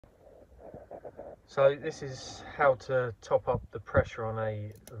So this is how to top up the pressure on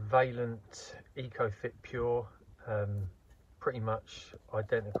a Vaillant EcoFit Pure. Pretty much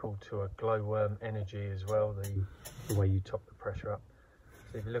identical to a Glowworm Energy as well, the way you top the pressure up.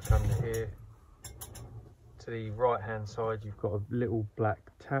 So if you look under here, to the right hand side, you've got a little black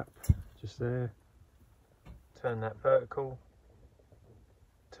tap just there. Turn that vertical,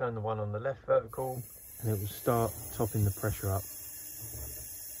 turn the one on the left vertical, and it will start topping the pressure up.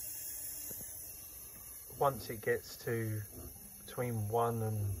 Once it gets to between 1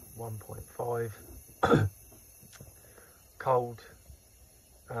 and 1.5 cold,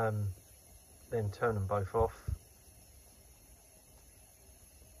 then turn them both off.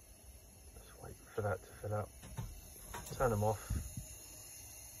 Just wait for that to fill up. Turn them off.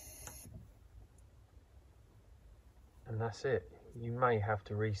 And that's it. You may have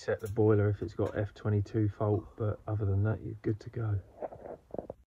to reset the boiler if it's got F22 fault, but other than that, you're good to go.